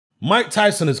Mike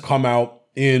Tyson has come out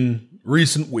in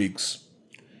recent weeks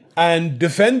and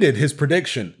defended his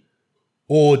prediction,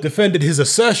 or defended his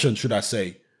assertion, should I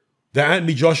say, that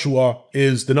Anthony Joshua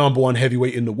is the #1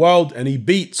 heavyweight in the world and he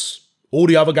beats all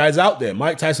the other guys out there.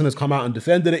 Mike Tyson has come out and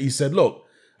defended it. He said, look,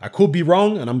 I could be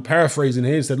wrong, and I'm paraphrasing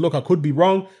here. He said, look, I could be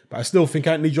wrong, but I still think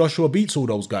Anthony Joshua beats all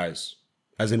those guys,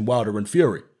 as in Wilder and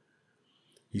Fury.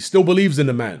 He still believes in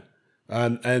the man.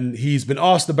 And he's been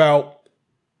asked about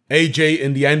AJ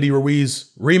in the Andy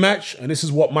Ruiz rematch, and this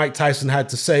is what Mike Tyson had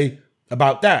to say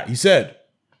about that. He said,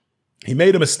 he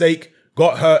made a mistake,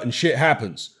 got hurt, and shit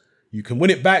happens. You can win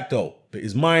it back, though, but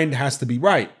his mind has to be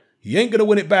right. He ain't going to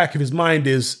win it back if his mind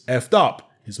is effed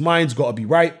up. His mind's got to be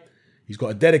right. He's got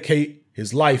to dedicate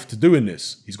his life to doing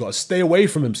this. He's got to stay away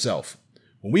from himself.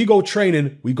 When we go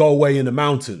training, we go away in the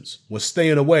mountains. We're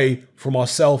staying away from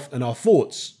ourselves and our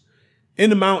thoughts. In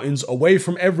the mountains, away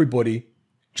from everybody,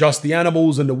 just the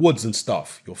animals and the woods and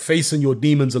stuff. You're facing your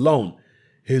demons alone.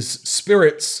 His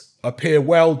spirits appear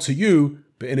well to you,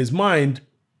 but in his mind,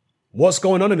 what's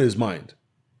going on in his mind?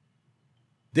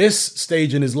 This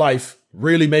stage in his life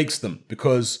really makes them,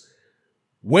 because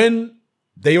when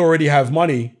they already have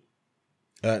money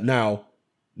now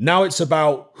it's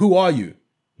about, who are you?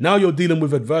 Now you're dealing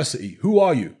with adversity. Who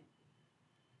are you?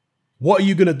 What are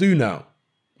you going to do now?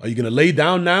 Are you going to lay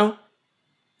down now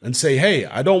and say, hey,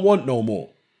 I don't want no more?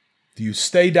 Do you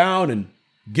stay down and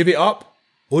give it up?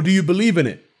 Or do you believe in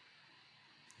it?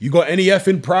 You got any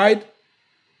effing pride?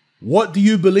 What do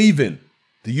you believe in?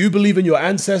 Do you believe in your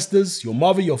ancestors, your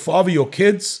mother, your father, your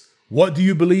kids? What do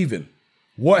you believe in?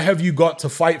 What have you got to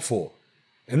fight for?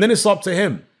 And then it's up to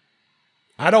him.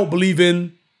 I don't believe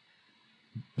in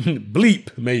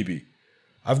bleep, maybe.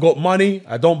 I've got money.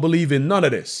 I don't believe in none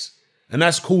of this. And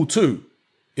that's cool too,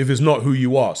 if it's not who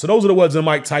you are. So those are the words of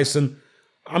Mike Tyson.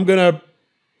 I'm going to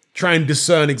try and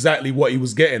discern exactly what he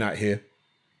was getting at here.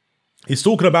 He's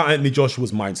talking about Anthony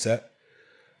Joshua's mindset.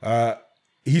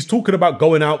 He's talking about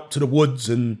going out to the woods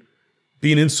and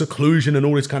being in seclusion and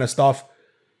all this kind of stuff.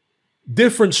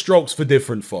 Different strokes for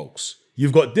different folks.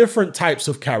 You've got different types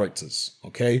of characters,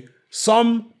 okay?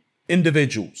 Some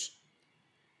individuals,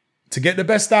 to get the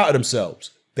best out of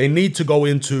themselves, they need to go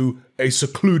into a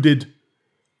secluded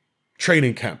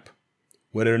training camp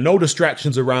where there are no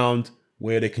distractions around,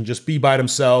 where they can just be by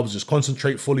themselves, just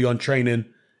concentrate fully on training,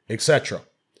 etc.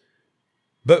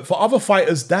 But for other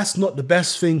fighters, that's not the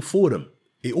best thing for them.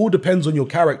 It all depends on your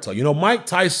character. You know, Mike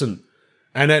Tyson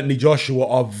and Anthony Joshua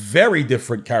are very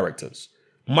different characters.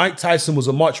 Mike Tyson was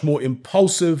a much more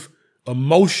impulsive,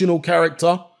 emotional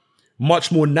character,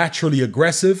 much more naturally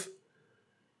aggressive.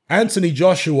 Anthony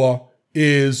Joshua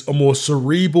is a more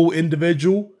cerebral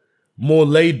individual, more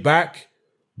laid back,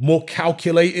 more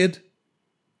calculated,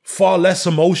 far less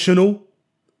emotional.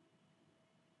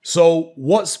 So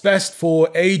what's best for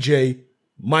AJ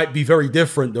might be very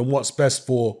different than what's best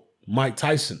for Mike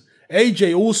Tyson.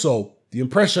 AJ also, the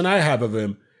impression I have of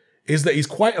him is that he's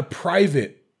quite a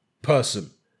private person.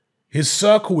 His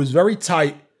circle is very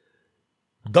tight,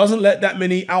 doesn't let that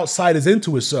many outsiders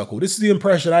into his circle. This is the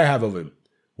impression I have of him.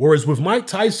 Whereas with Mike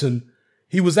Tyson,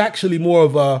 he was actually more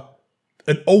of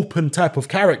an open type of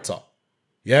character.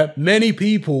 Yeah, many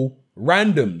people,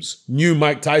 randoms, knew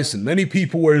Mike Tyson. Many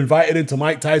people were invited into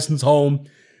Mike Tyson's home,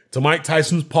 to Mike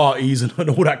Tyson's parties and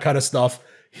all that kind of stuff.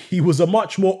 He was a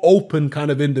much more open kind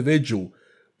of individual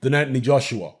than Anthony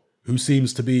Joshua, who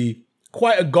seems to be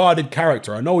quite a guarded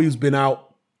character. I know he's been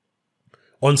out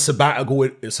on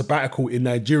sabbatical in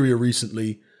Nigeria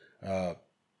recently,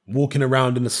 walking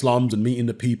around in the slums and meeting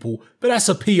the people. But that's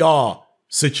a PR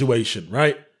situation,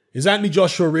 right? Is Anthony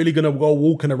Joshua really going to go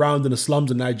walking around in the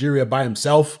slums in Nigeria by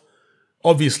himself?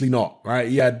 Obviously not, right?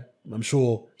 He had, I'm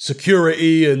sure,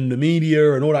 security and the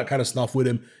media and all that kind of stuff with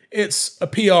him. It's a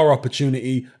PR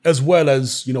opportunity, as well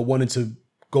as, you know, wanting to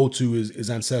go to his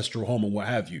ancestral home and what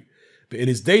have you. But in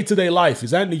his day-to-day life,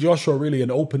 is Anthony Joshua really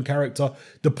an open character?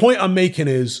 The point I'm making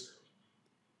is,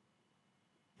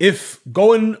 if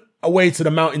going away to the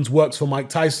mountains works for Mike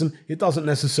Tyson, it doesn't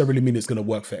necessarily mean it's going to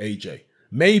work for AJ.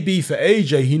 Maybe for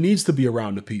AJ, he needs to be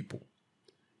around the people.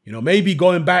 You know, maybe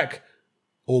going back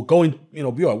or going, you know,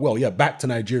 well, yeah, back to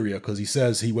Nigeria, because he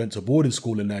says he went to boarding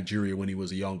school in Nigeria when he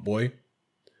was a young boy.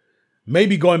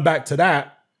 Maybe going back to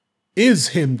that is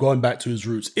him going back to his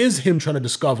roots, is him trying to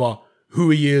discover who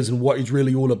he is and what he's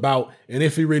really all about, and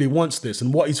if he really wants this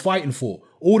and what he's fighting for.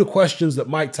 All the questions that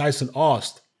Mike Tyson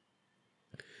asked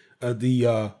at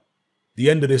the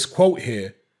end of this quote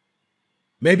here,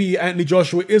 maybe Anthony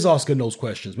Joshua is asking those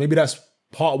questions. Maybe that's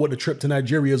part of what the trip to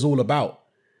Nigeria is all about.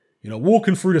 You know,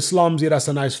 walking through the slums, yeah, that's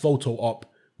a nice photo op.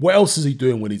 What else is he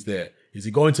doing when he's there? Is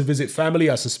he going to visit family?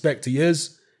 I suspect he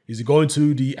is. Is he going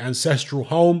to the ancestral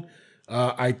home?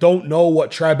 I don't know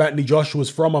what tribe Anthony Joshua is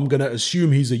from. I'm going to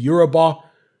assume he's a Yoruba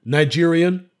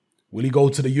Nigerian. Will he go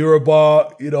to the Yoruba,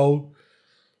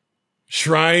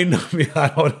 shrine? I mean, I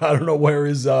don't know where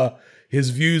his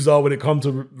views are when it comes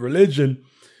to religion.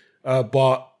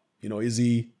 But, is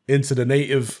he into the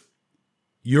native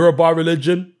Yoruba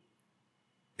religion?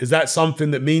 Is that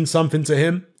something that means something to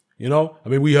him? I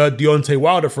mean, we heard Deontay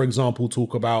Wilder, for example,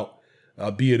 talk about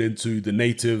being into the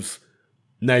native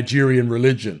Nigerian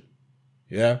religion.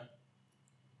 Yeah.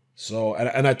 So,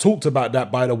 and I talked about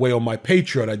that, by the way, on my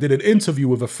Patreon. I did an interview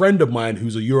with a friend of mine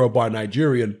who's a Yoruba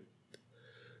Nigerian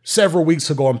several weeks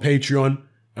ago on Patreon.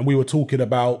 And we were talking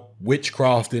about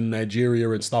witchcraft in Nigeria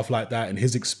and stuff like that, and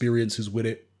his experiences with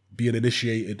it, being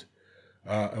initiated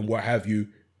and what have you.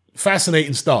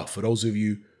 Fascinating stuff for those of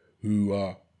you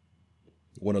who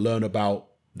want to learn about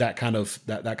that kind of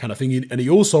thing. And he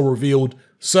also revealed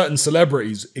certain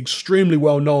celebrities, extremely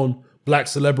well-known black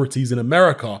celebrities in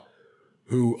America,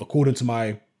 who, according to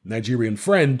my Nigerian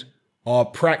friend, are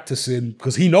practicing,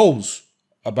 because he knows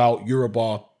about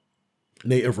Yoruba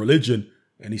native religion.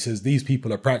 And he says these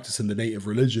people are practicing the native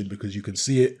religion because you can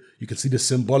see it. You can see the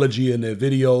symbology in their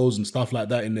videos and stuff like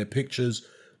that, in their pictures,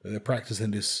 that they're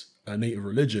practicing this native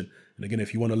religion. And again,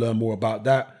 if you want to learn more about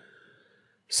that,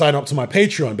 sign up to my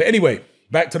Patreon. But anyway,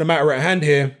 back to the matter at hand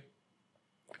here.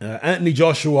 Anthony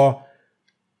Joshua,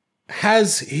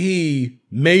 has he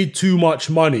made too much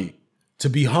money to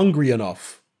be hungry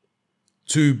enough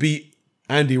to beat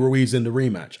Andy Ruiz in the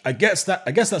rematch? I guess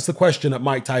that's the question that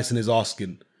Mike Tyson is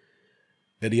asking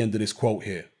at the end of this quote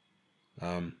here.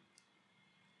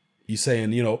 He's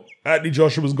saying, Anthony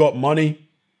Joshua's got money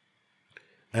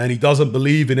and he doesn't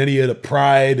believe in any of the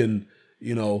pride and,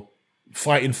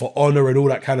 fighting for honor and all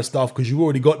that kind of stuff because you've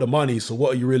already got the money. So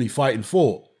what are you really fighting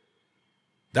for?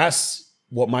 That's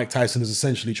what Mike Tyson is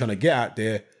essentially trying to get at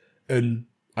there. And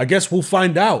I guess we'll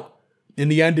find out in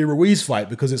the Andy Ruiz fight,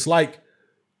 because it's like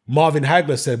Marvin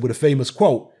Hagler said with a famous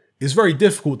quote, it's very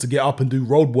difficult to get up and do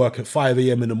road work at 5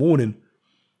 a.m. in the morning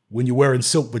when you're wearing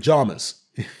silk pajamas.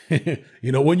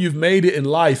 When you've made it in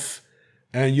life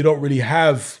and you don't really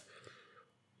have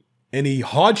any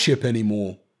hardship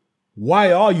anymore,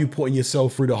 why are you putting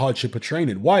yourself through the hardship of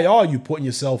training? Why are you putting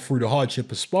yourself through the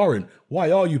hardship of sparring? Why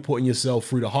are you putting yourself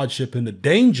through the hardship and the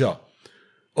danger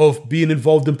of being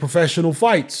involved in professional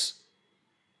fights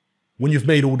when you've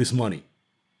made all this money?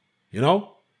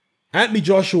 Anthony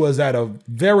Joshua has had a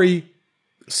very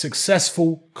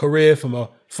successful career from a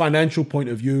financial point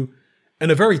of view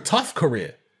and a very tough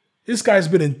career. This guy's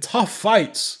been in tough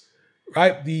fights,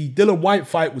 right? The Dillian Whyte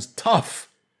fight was tough.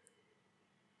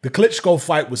 The Klitschko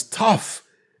fight was tough.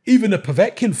 Even the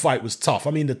Povetkin fight was tough.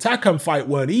 I mean, the Takam fight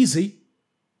weren't easy.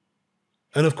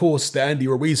 And of course, the Andy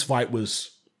Ruiz fight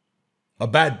was a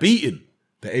bad beating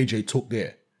that AJ took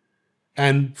there.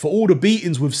 And for all the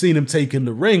beatings we've seen him take in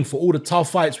the ring, for all the tough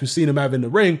fights we've seen him have in the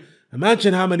ring,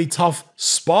 imagine how many tough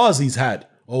spars he's had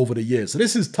over the years. So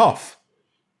this is tough.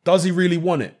 Does he really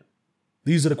want it?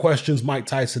 These are the questions Mike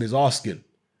Tyson is asking.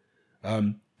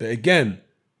 But again,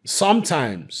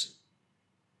 sometimes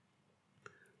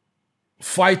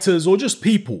fighters or just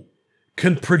people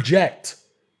can project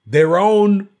their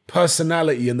own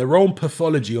personality and their own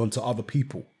pathology onto other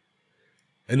people.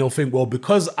 And they'll think, well,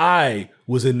 because I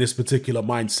was in this particular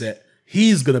mindset,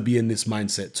 he's going to be in this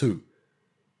mindset too,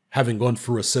 having gone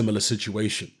through a similar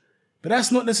situation. But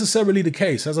that's not necessarily the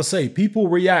case. As I say, people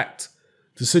react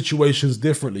to situations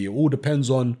differently. It all depends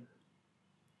on,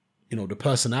 the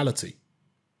personality.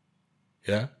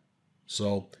 Yeah.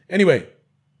 So anyway,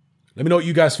 let me know what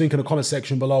you guys think in the comment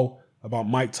section below about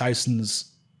Mike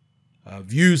Tyson's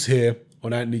views here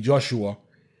on Anthony Joshua.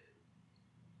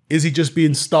 Is he just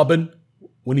being stubborn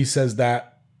when he says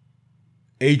that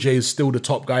AJ is still the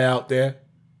top guy out there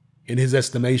in his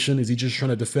estimation? Is he just trying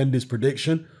to defend his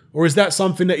prediction? Or is that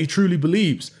something that he truly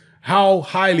believes? How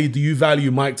highly do you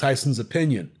value Mike Tyson's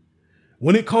opinion?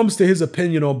 When it comes to his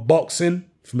opinion on boxing,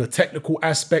 from the technical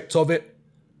aspect of it,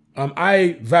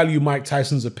 I value Mike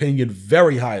Tyson's opinion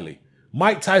very highly.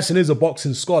 Mike Tyson is a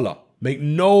boxing scholar. Make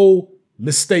no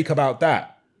mistake about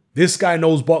that. This guy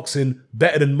knows boxing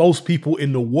better than most people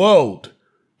in the world,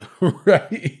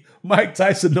 right? Mike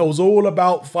Tyson knows all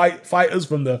about fighters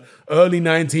from the early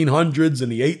 1900s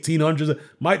and the 1800s.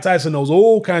 Mike Tyson knows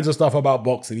all kinds of stuff about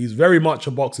boxing. He's very much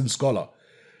a boxing scholar.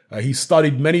 He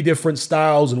studied many different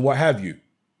styles and what have you.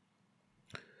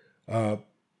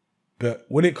 But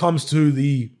when it comes to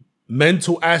the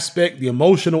mental aspect, the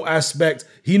emotional aspect,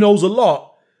 he knows a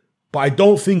lot, but I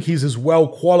don't think he's as well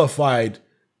qualified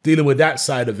dealing with that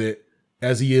side of it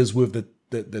as he is with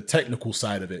the technical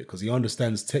side of it, because he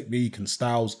understands technique and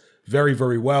styles very,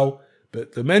 very well.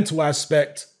 But the mental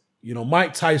aspect, you know,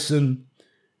 Mike Tyson,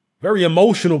 very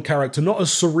emotional character, not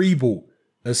as cerebral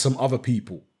as some other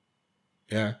people.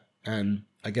 Yeah. And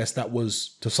I guess that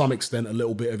was, to some extent, a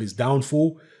little bit of his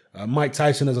downfall. Mike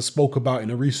Tyson, as I spoke about in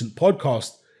a recent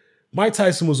podcast, Mike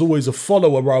Tyson was always a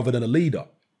follower rather than a leader.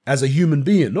 As a human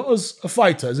being, not as a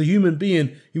fighter, as a human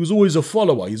being, he was always a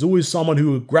follower. He's always someone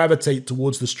who would gravitate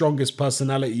towards the strongest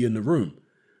personality in the room.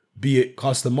 Be it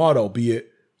Customado, be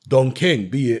it Don King,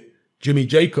 be it Jimmy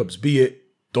Jacobs, be it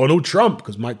Donald Trump,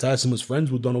 because Mike Tyson was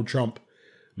friends with Donald Trump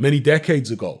many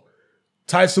decades ago.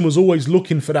 Tyson was always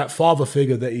looking for that father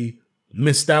figure that he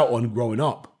missed out on growing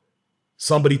up.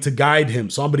 Somebody to guide him,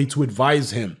 somebody to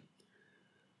advise him.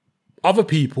 Other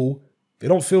people, they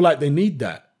don't feel like they need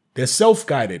that. They're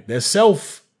self-guided. They're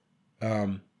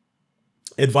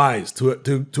self-advised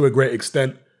to a great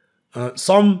extent.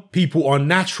 Some people are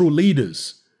natural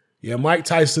leaders. Yeah, Mike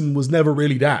Tyson was never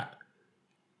really that.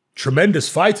 Tremendous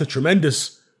fighter,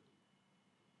 tremendous,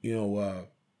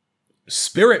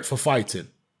 spirit for fighting.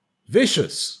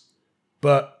 Vicious.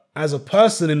 But as a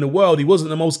person in the world, he wasn't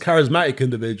the most charismatic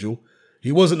individual.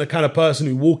 He wasn't the kind of person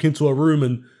who walk into a room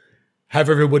and have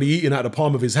everybody eating out the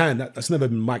palm of his hand. That's never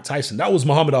been Mike Tyson. That was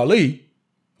Muhammad Ali.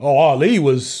 Oh, Ali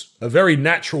was a very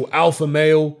natural alpha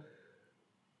male,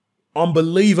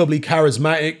 unbelievably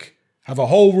charismatic, have a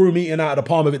whole room eating out of the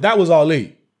palm of it. That was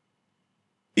Ali.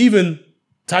 Even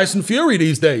Tyson Fury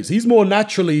these days, he's more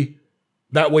naturally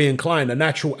that way inclined, a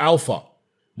natural alpha.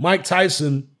 Mike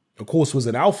Tyson, of course, was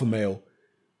an alpha male,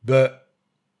 but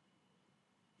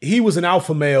he was an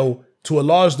alpha male to a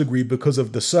large degree because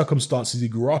of the circumstances he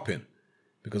grew up in.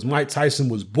 Because Mike Tyson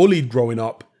was bullied growing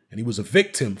up, and he was a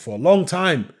victim for a long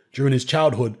time during his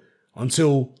childhood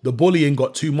until the bullying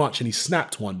got too much and he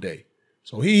snapped one day.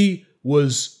 So his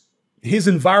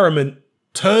environment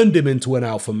turned him into an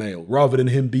alpha male rather than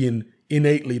him being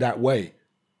innately that way.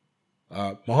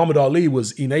 Muhammad Ali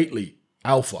was innately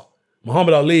alpha.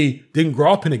 Muhammad Ali didn't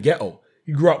grow up in a ghetto.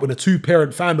 He grew up in a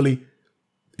two-parent family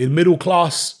in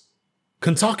middle-class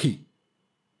Kentucky.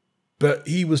 But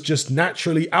he was just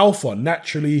naturally alpha,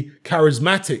 naturally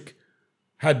charismatic,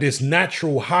 had this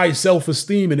natural high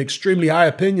self-esteem and extremely high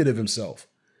opinion of himself.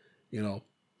 You know,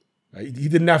 he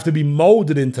didn't have to be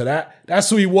molded into that.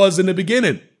 That's who he was in the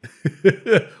beginning.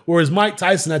 Whereas Mike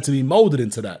Tyson had to be molded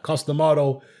into that.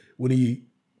 Customado, when he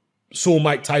saw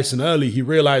Mike Tyson early, he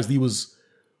realized he was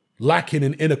lacking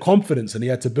in inner confidence and he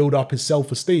had to build up his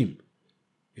self-esteem.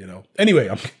 You know. Anyway,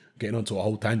 I'm getting onto a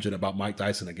whole tangent about Mike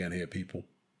Tyson again here, people.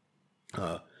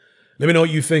 Let me know what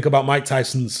you think about Mike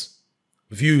Tyson's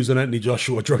views on Anthony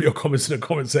Joshua. Drop your comments in the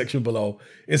comment section below.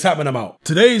 It's happening, I'm out.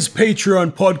 Today's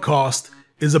Patreon podcast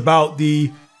is about the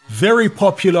very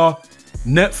popular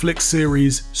Netflix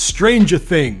series Stranger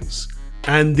Things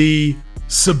and the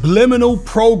subliminal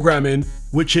programming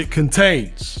which it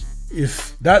contains.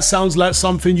 If that sounds like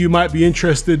something you might be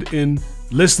interested in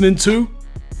listening to,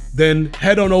 then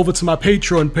head on over to my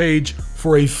Patreon page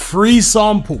for a free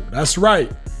sample. That's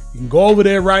right. You can go over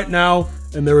there right now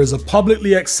and there is a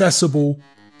publicly accessible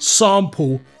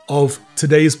sample of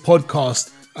today's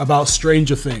podcast about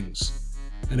Stranger Things.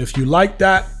 And if you like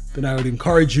that, then I would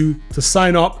encourage you to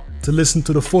sign up to listen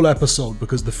to the full episode,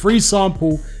 because the free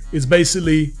sample is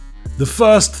basically the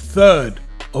first third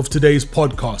of today's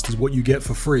podcast is what you get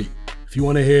for free. If you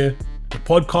want to hear the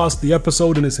podcast, the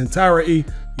episode in its entirety,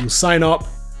 you'll sign up.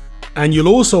 And you'll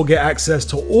also get access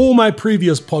to all my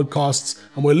previous podcasts.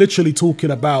 And we're literally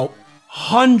talking about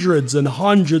hundreds and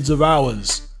hundreds of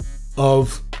hours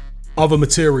of other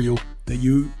material that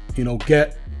you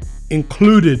get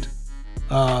included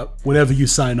whenever you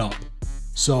sign up.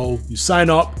 So you sign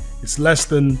up, it's less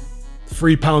than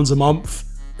 £3 a month.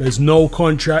 There's no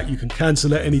contract. You can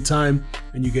cancel at any time,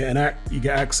 and you get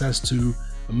access to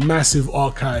a massive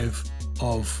archive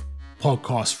of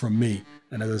podcasts from me.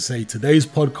 And as I say, today's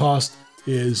podcast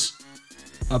is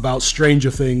about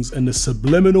Stranger Things and the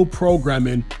subliminal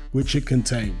programming which it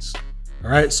contains. All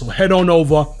right, so head on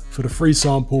over for the free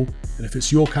sample. And if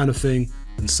it's your kind of thing,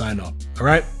 then sign up. All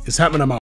right, it's happening. I'm out.